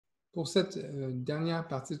Pour cette dernière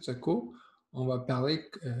partie de ce cours, on va parler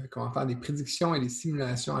comment faire des prédictions et des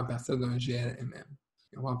simulations à partir d'un GLMM.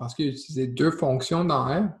 On va en particulier utiliser deux fonctions dans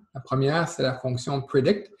R. La première, c'est la fonction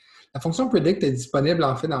predict. La fonction predict est disponible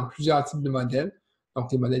en fait dans plusieurs types de modèles,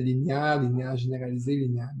 donc les modèles linéaires, linéaires généralisés,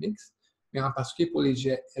 linéaires mixtes, mais en particulier pour les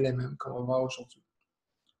GLMM qu'on va voir aujourd'hui.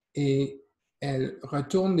 Et elle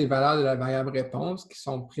retourne des valeurs de la variable réponse qui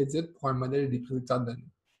sont prédites pour un modèle des prédicteurs de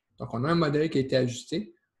données. Donc, on a un modèle qui a été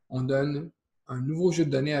ajusté, on donne un nouveau jeu de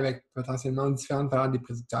données avec potentiellement différentes valeurs des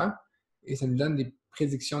prédicteurs et ça nous donne des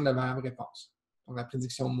prédictions de la variable réponse, donc la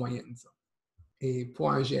prédiction moyenne, disons. Et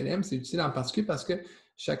pour un GLM, c'est utile en particulier parce que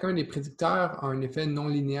chacun des prédicteurs a un effet non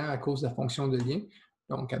linéaire à cause de la fonction de lien.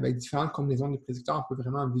 Donc, avec différentes combinaisons de prédicteurs, on peut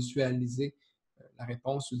vraiment visualiser la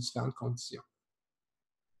réponse sous différentes conditions.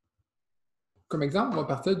 Comme exemple, on va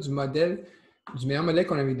partir du meilleur modèle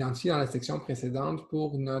qu'on avait identifié dans la section précédente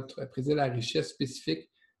pour notre prédire la richesse spécifique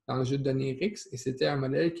dans le jeu de données RIX. Et c'était un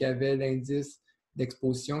modèle qui avait l'indice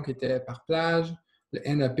d'exposition qui était par plage, le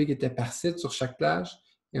NAP qui était par site sur chaque plage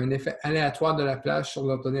et un effet aléatoire de la plage sur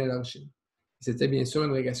leurs données à l'origine. C'était bien sûr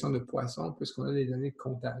une régression de Poisson puisqu'on a les données de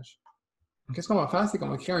comptage. Qu'est-ce qu'on va faire? C'est qu'on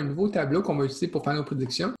va créer un nouveau tableau qu'on va utiliser pour faire nos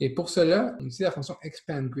prédictions. Et pour cela, on utilise la fonction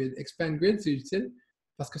expand grid. Expand grid, c'est utile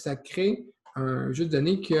parce que ça crée un jeu de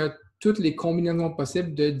données qui a toutes les combinaisons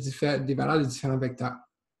possibles des valeurs de différents vecteurs.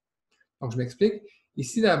 Donc, je m'explique.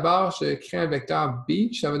 Ici, d'abord, je crée un vecteur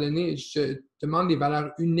beach. Ça va donner, je demande les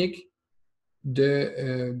valeurs uniques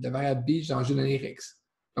de la variable beach dans le jeu de données RIX.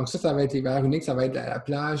 Donc, ça va être les valeurs uniques. Ça va être la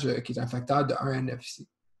plage qui est un facteur de 1 à 9 ici.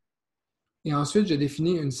 Et ensuite, je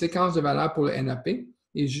définis une séquence de valeurs pour le NAP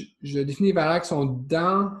et je définis les valeurs qui sont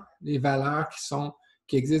dans les valeurs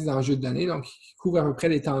qui existent dans le jeu de données, donc qui couvrent à peu près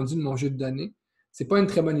l'étendue de mon jeu de données. Ce n'est pas une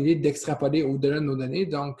très bonne idée d'extrapoler au-delà de nos données,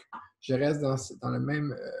 donc je reste dans la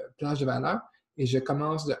même plage de valeurs et je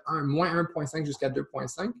commence de moins 1.5 jusqu'à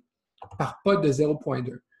 2.5 par pod de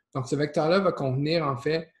 0.2. Donc, ce vecteur-là va contenir en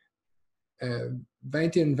fait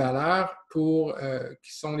 21 valeurs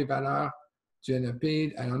qui sont les valeurs du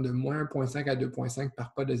NAP allant de moins 1.5 à 2.5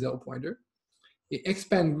 par pod de 0.2. Et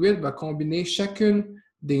Expand Grid va combiner chacune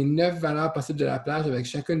des 9 valeurs possibles de la plage avec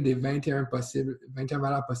chacune des 21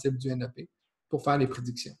 valeurs possibles du NAP pour faire les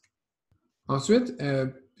prédictions. Ensuite,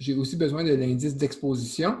 j'ai aussi besoin de l'indice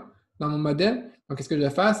d'exposition dans mon modèle. Donc, qu'est-ce que je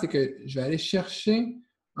vais faire? C'est que je vais aller chercher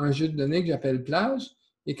un jeu de données que j'appelle plage.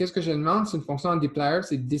 Et qu'est-ce que je demande? C'est une fonction en dplyr,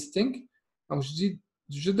 c'est distinct. Donc, je dis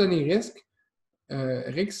du jeu de données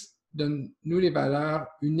RIX, donne-nous les valeurs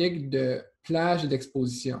uniques de plage et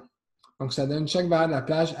d'exposition. Donc, ça donne chaque valeur de la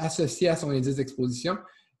plage associée à son indice d'exposition.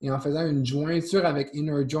 Et en faisant une jointure avec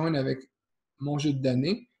inner join avec mon jeu de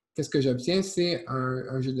données, qu'est-ce que j'obtiens? C'est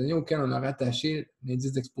un jeu de données auquel on a rattaché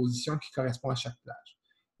l'indice d'exposition qui correspond à chaque plage.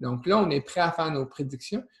 Donc là, on est prêt à faire nos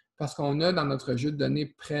prédictions parce qu'on a dans notre jeu de données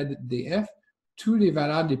PredDF toutes les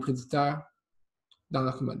valeurs des prédicteurs dans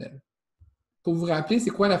notre modèle. Pour vous rappeler, c'est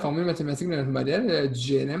quoi la formule mathématique de notre modèle du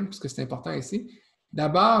GLM, puisque c'est important ici.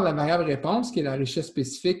 D'abord, la variable réponse, qui est la richesse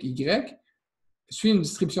spécifique Y, suit une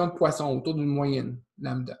distribution de Poisson autour d'une moyenne,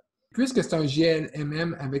 lambda. Puisque c'est un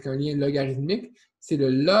GLMM avec un lien logarithmique, c'est le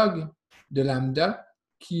log de lambda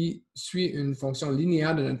qui suit une fonction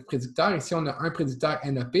linéaire de notre prédicteur. Ici, on a un prédicteur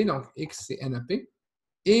NAP, donc X, c'est NAP.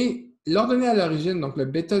 Et l'ordonnée à l'origine, donc le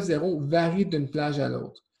bêta 0, varie d'une plage à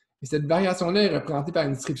l'autre. Et cette variation-là est représentée par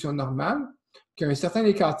une distribution normale qui a un certain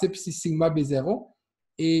écart type ici, sigma B0,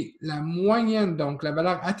 et la moyenne, donc la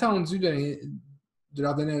valeur attendue de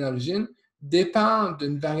l'ordonnée à l'origine, dépend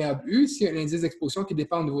d'une variable U, c'est un indice d'exposition qui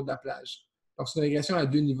dépend au niveau de la plage. Donc, c'est une régression à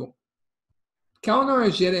deux niveaux. Quand on a un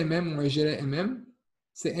GLMM ou un GLMM,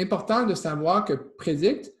 c'est important de savoir que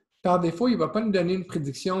predict, par défaut, il ne va pas nous donner une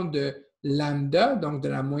prédiction de lambda, donc de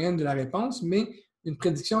la moyenne de la réponse, mais une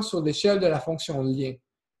prédiction sur l'échelle de la fonction lien.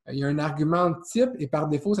 Il y a un argument type et par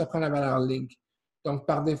défaut, ça prend la valeur link. Donc,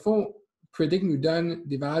 par défaut, predict nous donne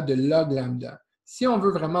des valeurs de log lambda. Si on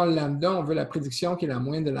veut vraiment lambda, on veut la prédiction qui est la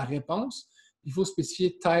moyenne de la réponse, il faut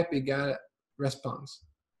spécifier type égale response.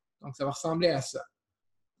 Donc, ça va ressembler à ça.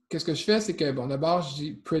 Qu'est-ce que je fais? C'est que, bon, d'abord, je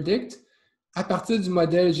dis predict à partir du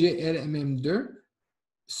modèle GLMM2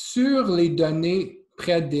 sur les données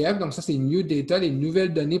PredDF. Donc, ça, c'est new data, les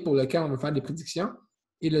nouvelles données pour lesquelles on veut faire des prédictions.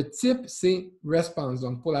 Et le type, c'est response,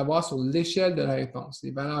 donc pour l'avoir sur l'échelle de la réponse,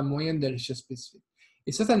 les valeurs moyennes de richesse spécifique.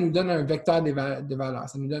 Et ça nous donne un vecteur de valeurs.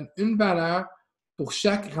 Ça nous donne une valeur pour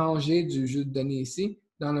chaque rangée du jeu de données ici,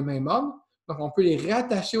 dans le même ordre. Donc, on peut les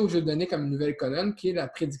rattacher au jeu de données comme une nouvelle colonne, qui est la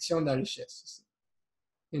prédiction de la richesse ici.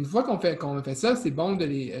 Et une fois qu'on fait ça, c'est bon de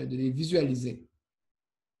les visualiser.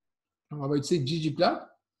 Donc, on va utiliser ggplot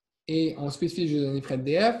et on spécifie le jeu de données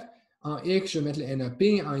PredDF. En X, je vais mettre le NAP.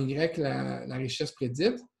 En Y, la richesse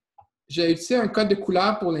prédite. Je vais utiliser un code de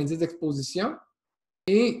couleur pour l'indice d'exposition.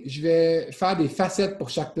 Et je vais faire des facettes pour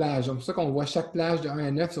chaque plage. Donc, c'est pour ça qu'on voit chaque plage de 1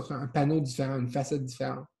 à 9 sur un panneau différent, une facette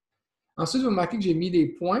différente. Ensuite, vous remarquez que j'ai mis des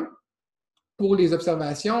points pour les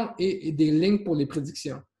observations et des lignes pour les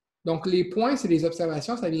prédictions. Donc, les points, c'est les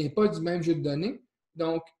observations, ça ne vient pas du même jeu de données.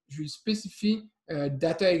 Donc, je lui spécifie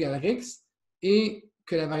data égale RIX et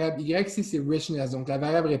que la variable Y ici, c'est richness, donc la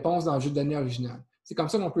variable réponse dans le jeu de données original. C'est comme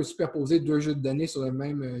ça qu'on peut superposer deux jeux de données sur le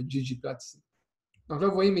même ggplot ici. Donc là,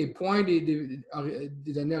 vous voyez mes points des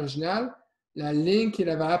données originales, la ligne qui est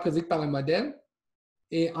la variable prédite par le modèle.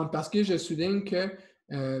 Et en particulier, je souligne que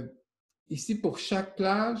ici, pour chaque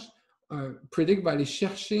plage, Predict va aller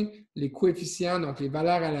chercher les coefficients, donc les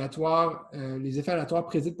valeurs aléatoires, les effets aléatoires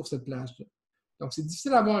prédits pour cette plage-là. Donc, c'est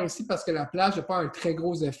difficile à voir ici parce que la plage n'a pas un très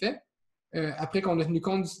gros effet après qu'on a tenu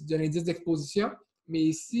compte de l'indice d'exposition. Mais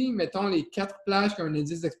ici, mettons les 4 plages qui ont un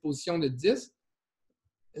indice d'exposition de 10,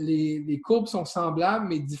 les courbes sont semblables,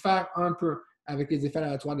 mais diffèrent un peu avec les effets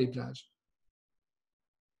aléatoires des plages.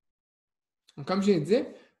 Donc, comme je viens de dire,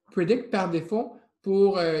 Predict par défaut,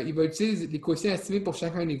 il va utiliser les coefficients estimés pour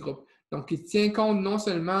chacun des groupes. Donc, il tient compte non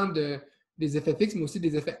seulement des effets fixes, mais aussi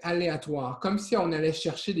des effets aléatoires, comme si on allait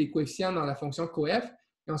chercher des coefficients dans la fonction coef.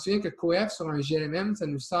 Et on se souvient que coef sur un GLMM, ça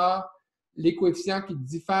nous sort les coefficients qui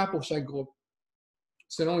diffèrent pour chaque groupe,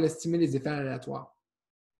 selon l'estimé des effets aléatoires.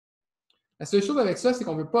 La seule chose avec ça, c'est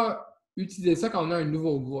qu'on ne peut pas utiliser ça quand on a un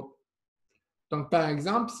nouveau groupe. Donc, par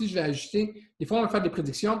exemple, si je vais ajouter, des fois, on va faire des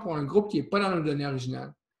prédictions pour un groupe qui n'est pas dans nos données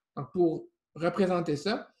originales. Donc, pour représenter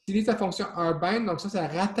ça, j'utilise la fonction rbind. Donc, ça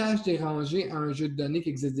rattache des rangées à un jeu de données qui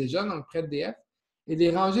existe déjà, donc près de DF. Et les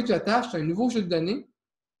rangées que j'attache, c'est un nouveau jeu de données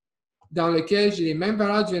dans lequel j'ai les mêmes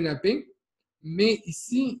valeurs du NAP, mais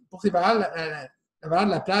ici, pour ces valeurs, la valeur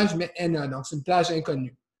de la plage, je mets NA. Donc, c'est une plage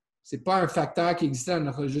inconnue. Ce n'est pas un facteur qui existait dans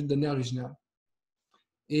notre jeu de données original.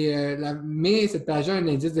 Mais cette plage a un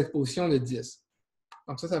indice d'exposition de 10.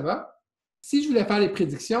 Donc, ça va. Si je voulais faire les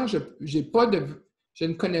prédictions, je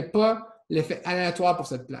ne connais pas l'effet aléatoire pour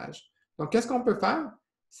cette plage. Donc, qu'est-ce qu'on peut faire?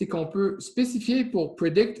 C'est qu'on peut spécifier pour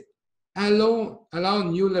predict allow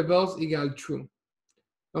new levels égale true.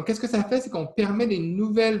 Donc, qu'est-ce que ça fait? C'est qu'on permet des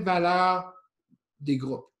nouvelles valeurs des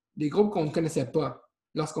groupes qu'on ne connaissait pas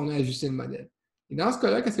lorsqu'on a ajusté le modèle. Et dans ce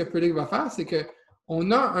cas-là, qu'est-ce que predict va faire? C'est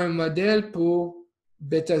qu'on a un modèle pour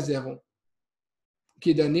bêta 0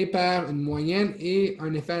 qui est donné par une moyenne et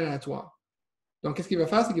un effet aléatoire. Donc, qu'est-ce qu'il va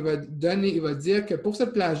faire? C'est qu'il va dire que pour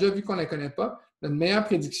cette plage-là, vu qu'on ne la connaît pas, notre meilleure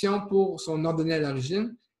prédiction pour son ordonnée à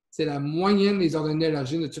l'origine, c'est la moyenne des ordonnées à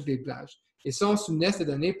l'origine de toutes les plages. Et ça, on soulignait, c'est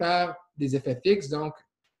donné par des effets fixes, donc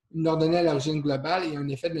une ordonnée à l'origine globale et un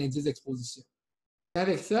effet de l'indice d'exposition.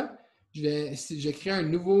 Avec ça, je vais créer un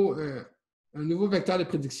nouveau vecteur de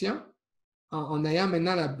prédiction en ayant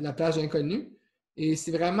maintenant la plage inconnue. Et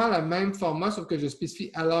c'est vraiment le même format, sauf que je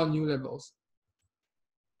spécifie allow new levels.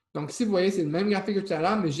 Donc, ici, vous voyez, c'est le même graphique que tout à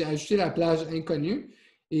l'heure, mais j'ai ajouté la plage inconnue.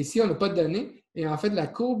 Et ici, on n'a pas de données. Et en fait, la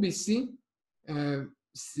courbe ici,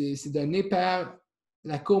 c'est donné par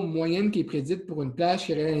la courbe moyenne qui est prédite pour une plage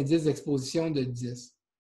qui aurait l'indice d'exposition de 10.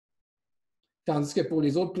 Tandis que pour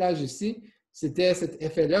les autres plages ici, c'était cet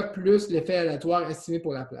effet-là plus l'effet aléatoire estimé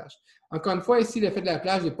pour la plage. Encore une fois, ici, l'effet de la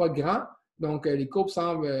plage n'est pas grand, donc les courbes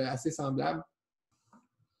semblent assez semblables.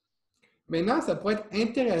 Maintenant, ça pourrait être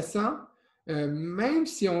intéressant, même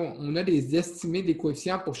si on a des estimés des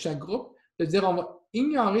coefficients pour chaque groupe, de dire on va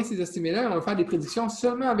ignorer ces estimés-là et on va faire des prédictions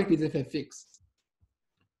seulement avec les effets fixes.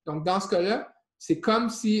 Donc, dans ce cas-là, c'est comme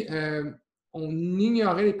si on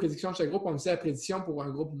ignorait les prédictions de chaque groupe, on faisait la prédiction pour un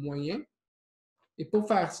groupe moyen. Et pour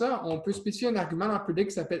faire ça, on peut spécifier un argument dans Predict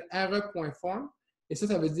qui s'appelle re.form. Et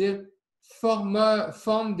ça veut dire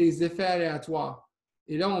forme des effets aléatoires.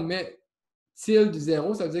 Et là, on met tilde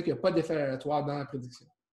 0, ça veut dire qu'il n'y a pas d'effet aléatoire dans la prédiction.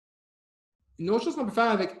 Une autre chose qu'on peut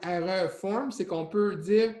faire avec re.form, c'est qu'on peut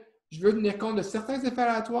dire je veux tenir compte de certains effets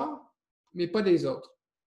aléatoires, mais pas des autres.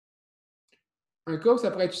 Un cas où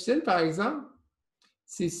ça pourrait être utile, par exemple,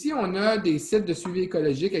 c'est si on a des sites de suivi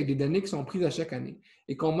écologique avec des données qui sont prises à chaque année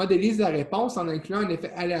et qu'on modélise la réponse en incluant un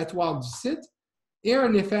effet aléatoire du site et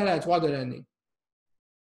un effet aléatoire de l'année.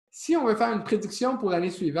 Si on veut faire une prédiction pour l'année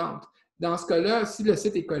suivante, dans ce cas-là, si le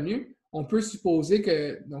site est connu, on peut supposer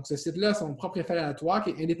que donc, ce site-là a son propre effet aléatoire qui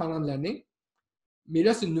est indépendant de l'année, mais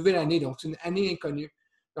là, c'est une nouvelle année, donc c'est une année inconnue.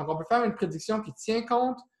 Donc, on peut faire une prédiction qui tient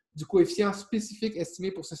compte du coefficient spécifique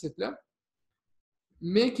estimé pour ce site-là,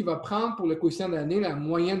 mais qui va prendre pour le coefficient de l'année la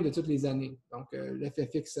moyenne de toutes les années, donc l'effet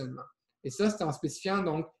fixe seulement. Et ça, c'est en spécifiant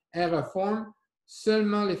donc re.form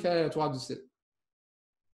seulement l'effet aléatoire du site.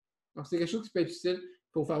 Donc, c'est quelque chose qui peut être utile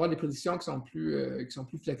pour faire avoir des prédictions qui sont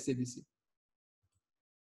plus flexibles ici.